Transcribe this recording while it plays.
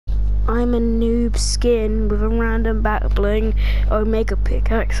I'm a noob skin with a random back bling, Omega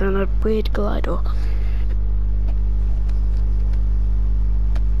pickaxe and a weird glider.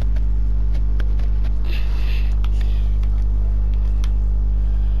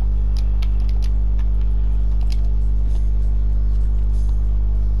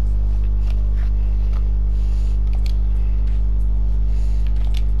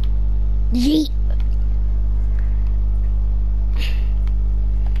 Yeet.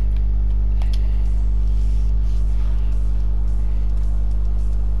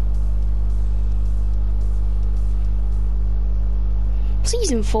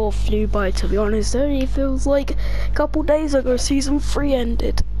 Season 4 flew by, to be honest. It only feels like a couple days ago Season 3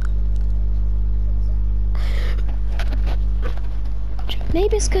 ended.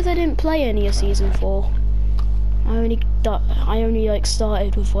 Maybe it's because I didn't play any of Season 4. I only like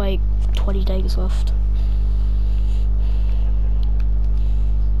started with like 20 days left.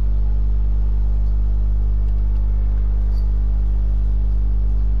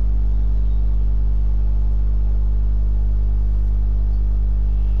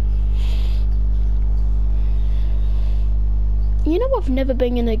 You know, I've never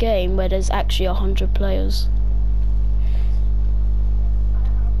been in a game where there's actually 100 players.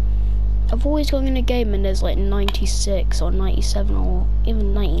 I've always gone in a game and there's like 96 or 97 or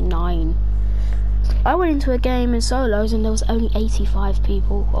even 99. I went into a game in solos and there was only 85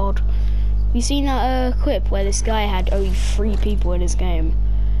 people. Odd. You seen that clip where this guy had only 3 people in his game?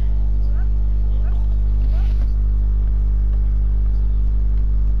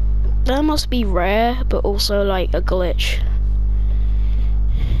 That must be rare, but also like a glitch.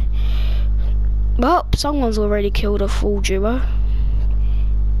 Well, someone's already killed a full duo.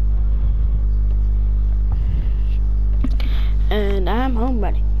 And I'm home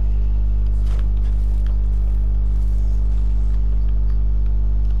ready.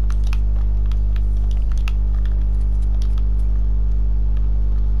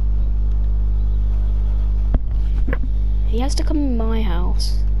 He has to come in my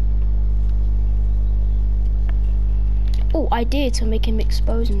house. Oh, idea to make him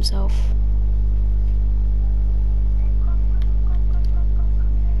expose himself.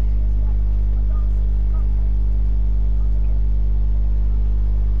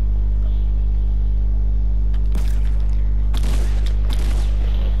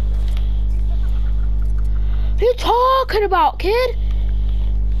 What are you talking about, kid?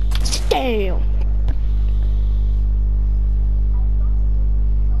 Damn.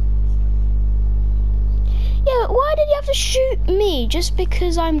 Yeah, why did you have to shoot me just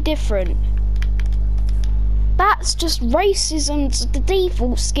because I'm different? That's just racism's the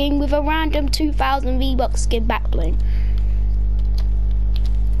default skin with a random 2,000 V-Bucks skin backbling.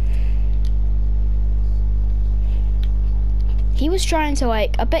 He was trying to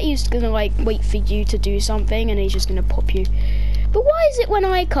like, I bet he was gonna like wait for you to do something and he's just gonna pop you. But why is it when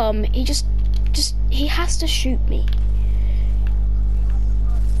I come, he he has to shoot me?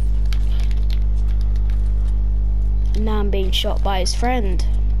 And now I'm being shot by his friend.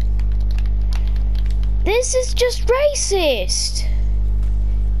 This is just racist.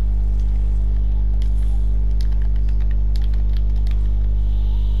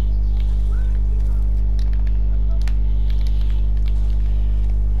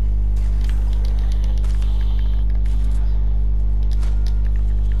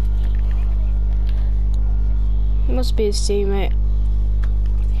 Must be his teammate.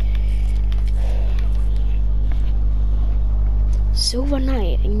 Silver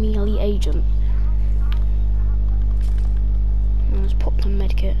Knight, immediately agent. Let's pop the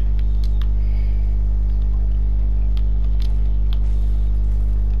medkit.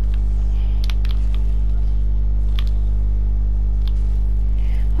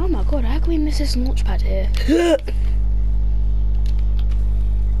 Oh my god, how can we miss this launchpad here?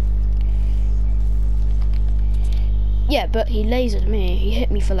 Yeah, but he lasered me. He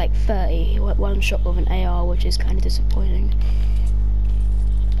hit me for like 30. He went one shot with an AR, which is kind of disappointing.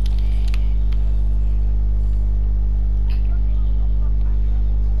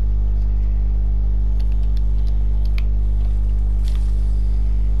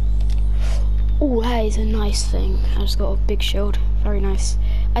 Oh, that is a nice thing. I just got a big shield. Very nice.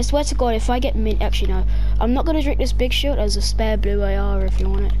 I swear to God, if I get mint, actually no, I'm not gonna drink this big shield. There's a spare blue AR if you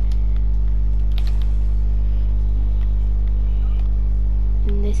want it.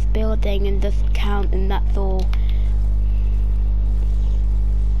 In this building and this account and that's all.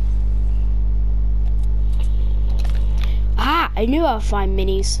 Ah, I knew I'd find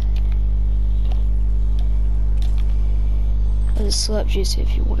minis. There's a slurp juice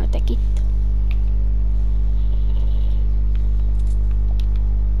if you want to take it.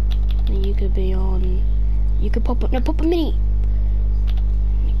 could be on. You could pop a mini,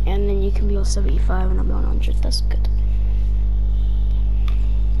 and then you can be on 75, and I'll be on 100. That's good.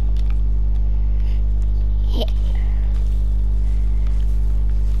 Yeah.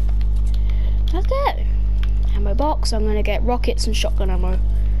 Let's go. Ammo box. I'm gonna get rockets and shotgun ammo.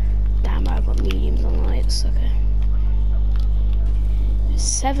 Damn, I've got mediums and lights. Okay.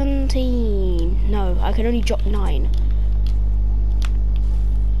 17. No, I can only drop 9.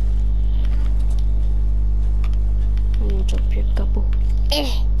 I'm gonna drop you a couple.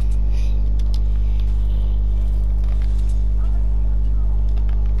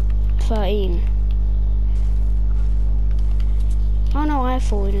 13. Oh no, I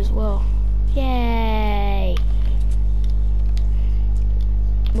fall in as well. Yay!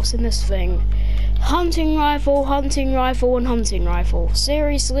 What's in this thing? Hunting rifle, and hunting rifle.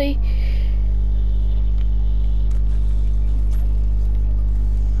 Seriously?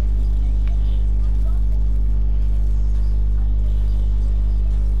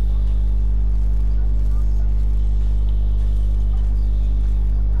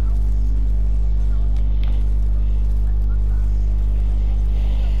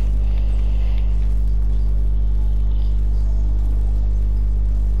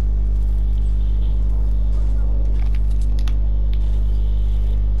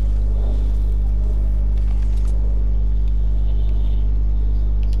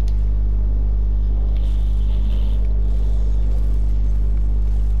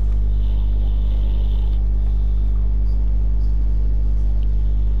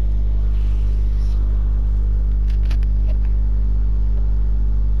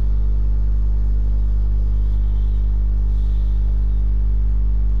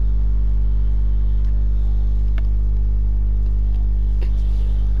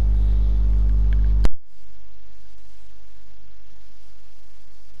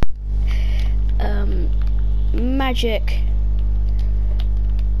 Magic.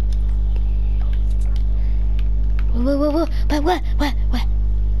 Whoa, where?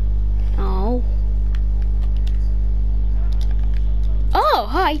 Oh. Oh,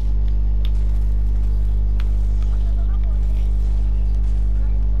 hi.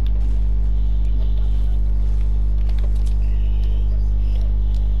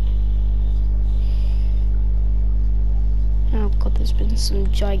 Oh god, there's been some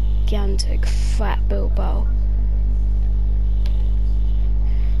gigantic fat Bilbo.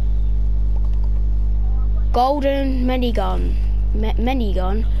 Golden minigun.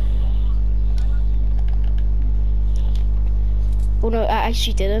 Minigun. Oh no, I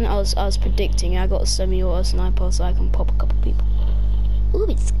actually didn't. I was predicting. I got a semi-auto sniper so I can pop a couple people. Ooh,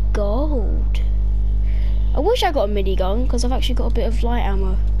 it's gold. I wish I got a minigun because I've actually got a bit of light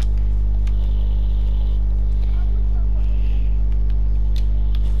ammo.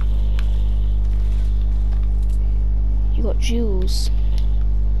 You got jewels.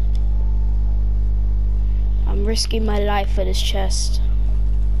 I'm risking my life for this chest.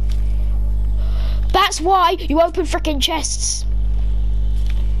 That's why you open freaking chests.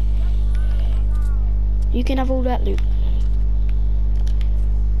 You can have all that loot.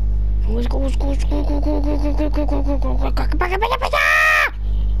 Let's go.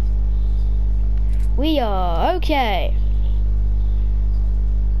 We are okay.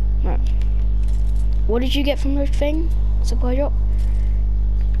 Right. What did you get from the thing? Supply drop?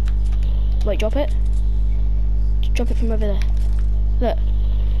 Wait, drop it. Drop it from over there. Look.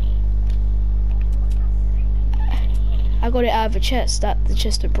 I got it out of a chest at the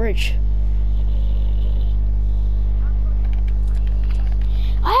Chester Bridge.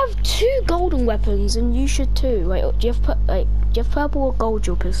 I have 2 golden weapons and you should too. Wait, do you have purple or gold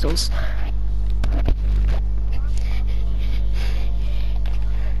dual pistols?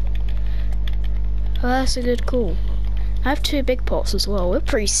 Oh, that's a good call. I have 2 big pots as well. We're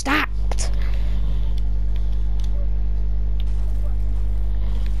pretty stacked.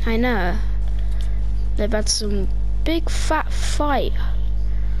 I know. They've had some big fat fight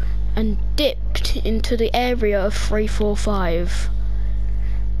and dipped into the area of 345.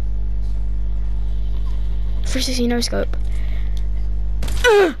 360 no scope.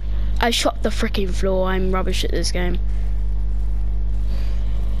 I shot the freaking floor. I'm rubbish at this game.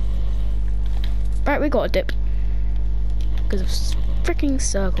 Right, we got a dip because of freaking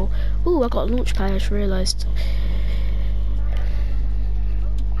circle. Ooh, I got a launch pad. I just realised.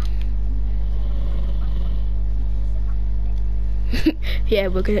 Yeah,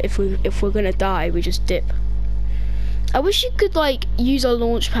 we're gonna if we're gonna die, we just dip. I wish you could like use a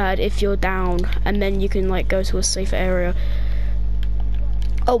launch pad if you're down, and then you can like go to a safer area.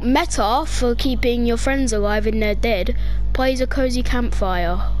 Oh, meta for keeping your friends alive and they're dead. Plays a cozy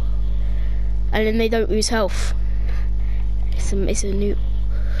campfire. and then they don't lose health. It's a new.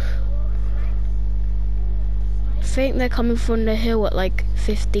 I think they're coming from the hill at like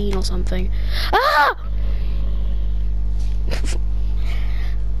 15 or something. Ah!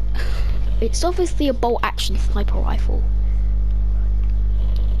 It's obviously a bolt action sniper rifle.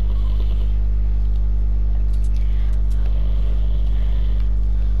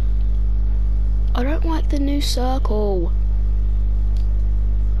 I don't like the new circle.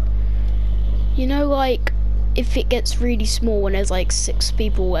 You know, like, if it gets really small and there's like 6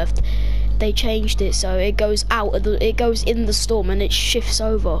 people left, they changed it so it goes out of it goes in the storm and it shifts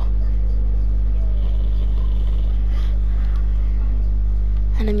over.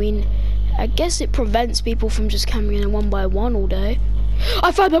 And I mean, I guess it prevents people from just coming in one by one all day.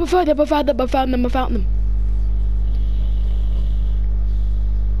 I found them, I found them, I found them, I found them, I found them.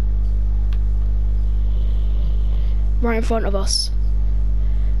 Right in front of us.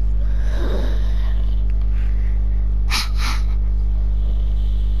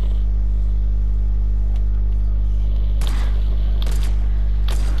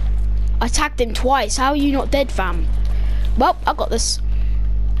 I tagged him twice. How are you not dead, fam? Well, I got this.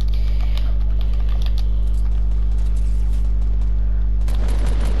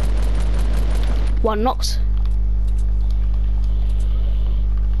 One knocked.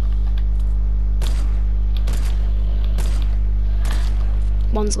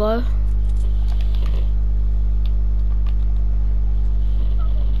 One's low.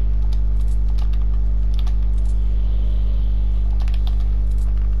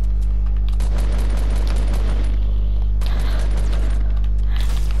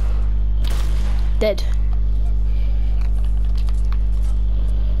 Dead.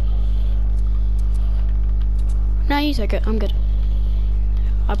 No, you take it. I'm good.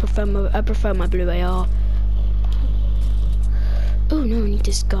 I prefer my blue AR. Oh no, I need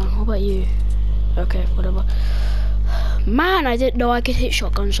this gun. What about you? Okay, whatever. Man, I didn't know I could hit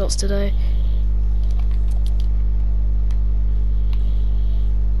shotgun shots today.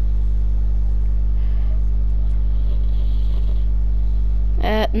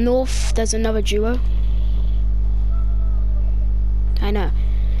 North, there's another duo. I know.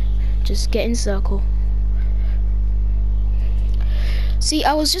 Just get in circle. See,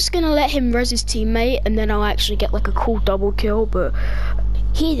 I was just gonna let him res his teammate and then I'll actually get like a cool double kill, but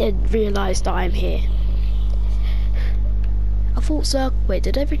he didn't realise that I'm here. I thought circle. Wait,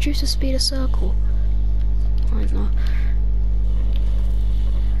 did I reduce the speed of circle? I don't know.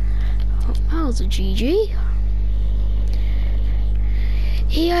 Oh, that was a GG.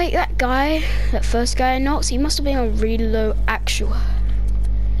 He ate that guy, that first guy I knocked. He must have been on really low actual.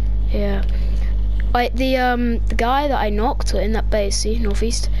 Yeah. Like the guy that I knocked in that base, see,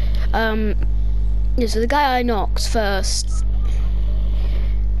 northeast. Yeah, so the guy I knocked first.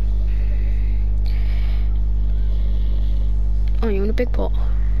 Oh, you want a big pot?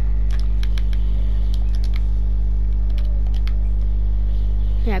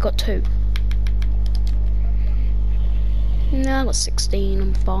 Yeah, I got 2. No, I got 16,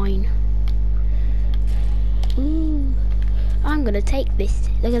 I'm fine. Ooh, I'm gonna take this.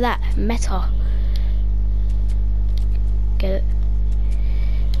 Look at that, meta. Get it?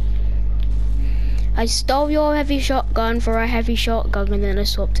 I stole your heavy shotgun for a heavy shotgun and then I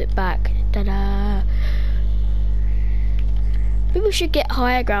swapped it back. Ta-da! Maybe we should get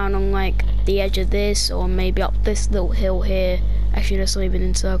higher ground on like the edge of this or maybe up this little hill here. Actually, that's not even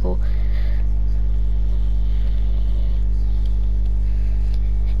in circle.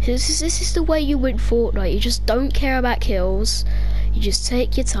 This is the way you win Fortnite. You just don't care about kills. You just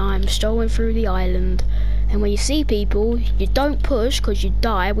take your time strolling through the island. And when you see people, you don't push because you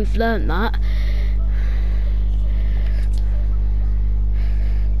die. We've learned that.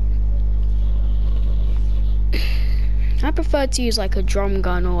 I prefer to use like a drum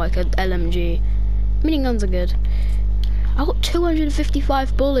gun or like an LMG. Miniguns are good. I got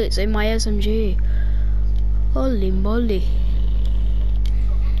 255 bullets in my SMG. Holy moly.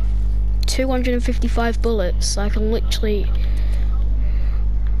 255 bullets. I can literally.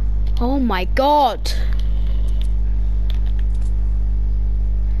 Oh my god.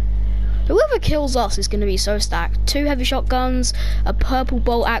 Whoever kills us is going to be so stacked. 2 heavy shotguns, a purple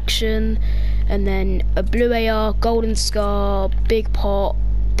bolt action, and then a blue AR, golden scar, big pot,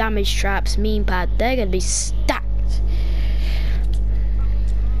 damage traps, meme pad. They're going to be stacked.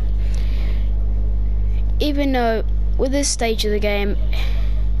 Even though with this stage of the game,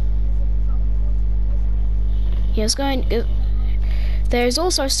 yeah, it's going. There's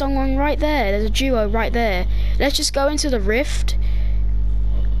also someone right there. There's a duo right there. Let's just go into the rift,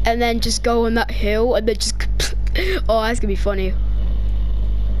 and then just go on that hill, and then just. Oh, that's gonna be funny.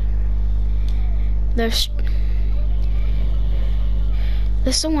 There's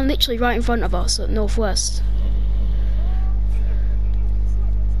someone literally right in front of us at northwest.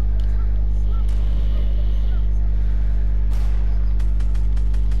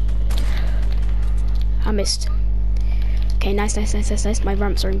 I missed. Okay, nice. My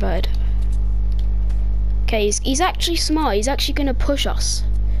ramps are inverted. Okay, he's actually smart. He's actually gonna push us.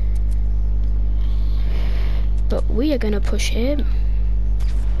 But we are gonna push him.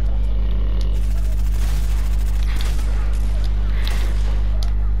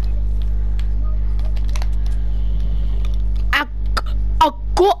 I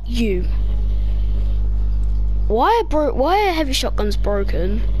got you. Why are heavy shotguns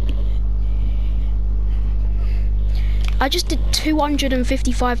broken? I just did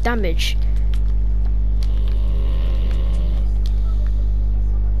 255 damage.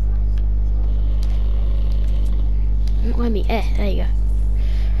 Let me, there you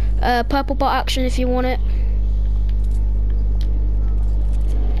go. Purple bot action if you want it.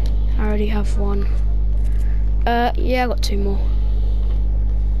 I already have one. Yeah, I got 2 more.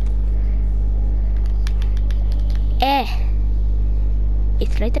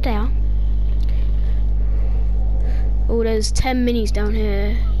 It's later down. Oh, there's 10 minis down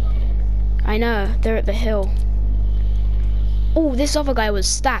here. I know, they're at the hill. Oh, this other guy was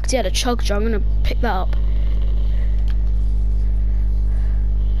stacked. He had a chug jug. I'm gonna pick that up.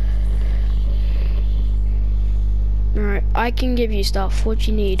 Alright, I can give you stuff. What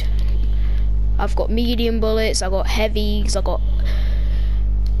do you need? I've got medium bullets, I've got heavies, I've got...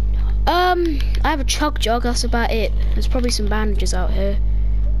 I have a chug jug, that's about it. There's probably some bandages out here.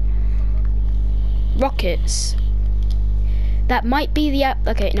 Rockets. That might be the app.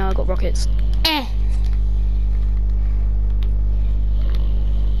 Okay, no, I got rockets.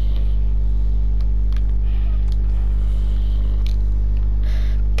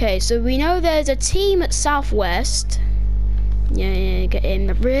 Okay, so we know there's a team at Southwest. Yeah, get in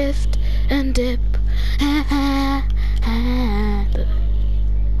the rift and dip.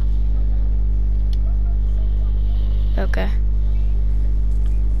 Okay.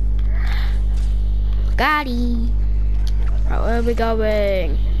 Got it. Right, where are we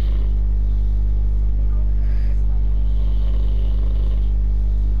going?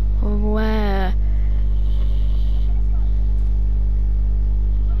 Where?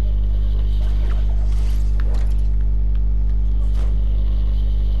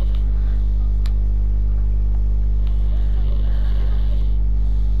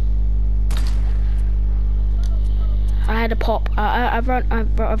 I had a pop. I've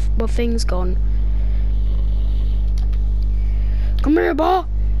my thing's gone. Come here, boy.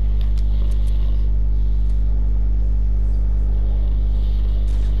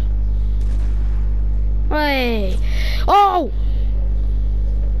 Hey. Oh!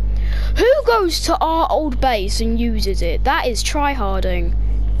 Who goes to our old base and uses it? That is tryharding.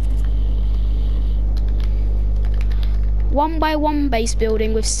 1x1 base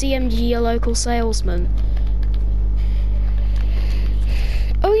building with CMG, a local salesman.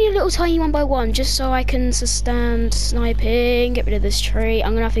 Only a little tiny 1x1, just so I can sustain sniping. Get rid of this tree.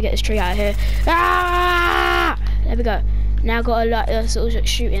 I'm gonna have to get this tree out of here. Ah! There we go. Now got a sort of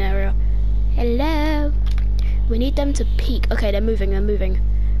shooting area. Hello. We need them to peek. Okay, they're moving. They're moving.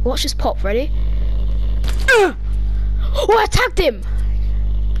 Watch this pop. Ready? Oh, I attacked him.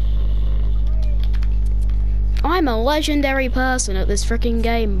 I'm a legendary person at this freaking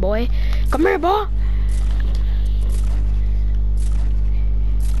game, boy. Come here, boy.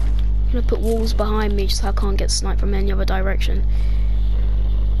 I'm gonna put walls behind me so I can't get sniped from any other direction.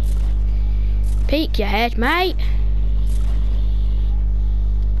 Peek your head, mate.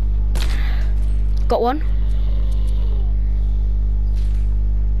 Got one.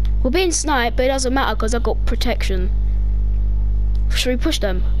 We're being sniped, but it doesn't matter because I've got protection. Should we push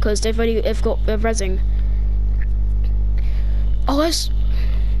them? Because they're rezzing. Oh, there's...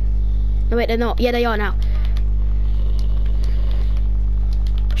 No, wait, they're not. Yeah, they are now.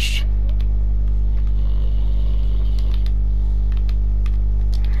 Shh.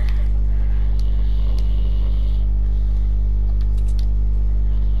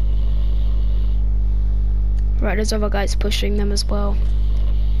 Right, there's other guys pushing them as well.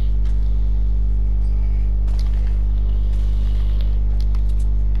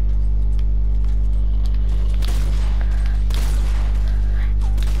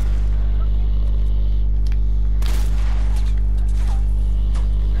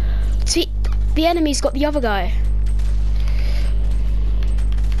 See, the enemy's got the other guy.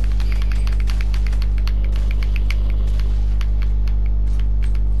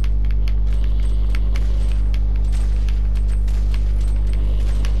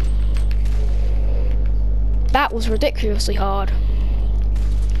 That was ridiculously hard.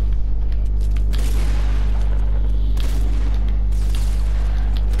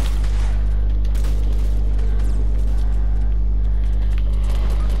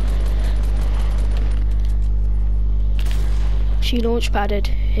 She launch padded,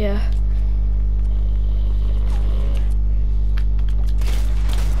 yeah.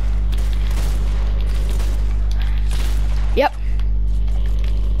 Yep.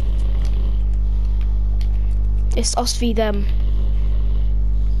 It's us v them.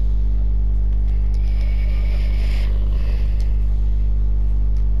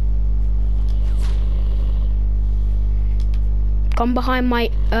 Come behind my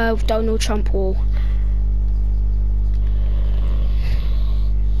Donald Trump wall.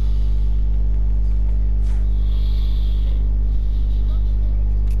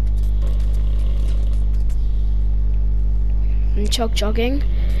 I'm jogging.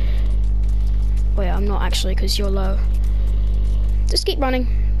 Wait, I'm not actually, because you're low. Just keep running.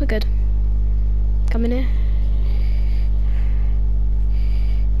 We're good. Come in here.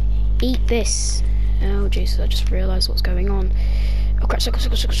 Eat this. Oh Jesus! I just realised what's going on. Oh crap!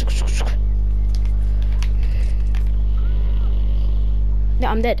 No,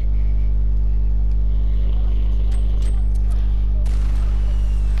 I'm dead.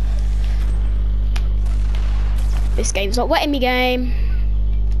 This game's not wetting me, game.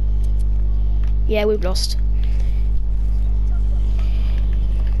 Yeah, we've lost.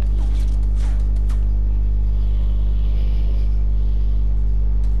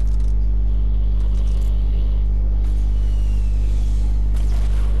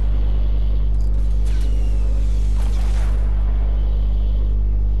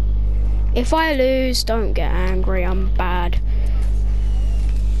 If I lose, don't get angry, I'm bad.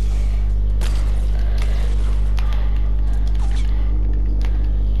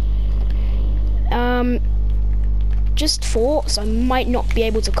 Just thoughts, I might not be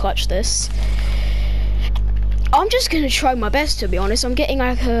able to clutch this. I'm just gonna try my best, to be honest. I'm getting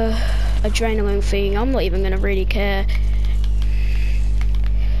like a adrenaline thing. I'm not even gonna really care.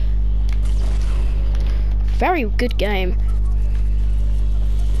 Very good game.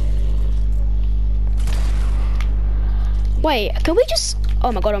 Wait, can we just?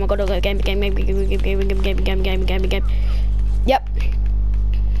 Oh my god! Okay, game. Yep.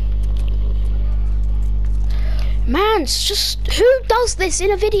 Man, it's just, who does this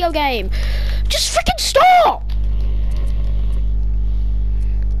in a video game? Just freaking stop!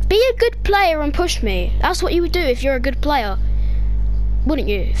 Be a good player and push me. That's what you would do if you're a good player. Wouldn't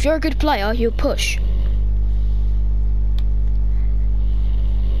you? If you're a good player, you'll push.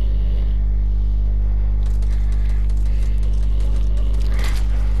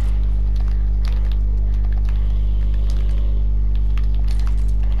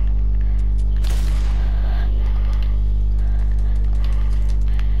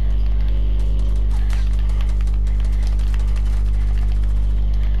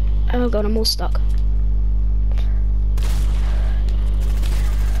 Oh god, I'm all stuck.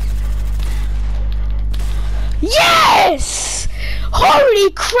 Yes!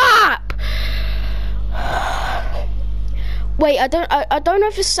 Holy crap! Wait, I don't know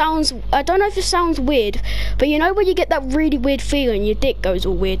if it sounds weird, but you know when you get that really weird feeling, your dick goes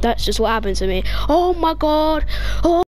all weird. That's just what happened to me. Oh my god! Oh.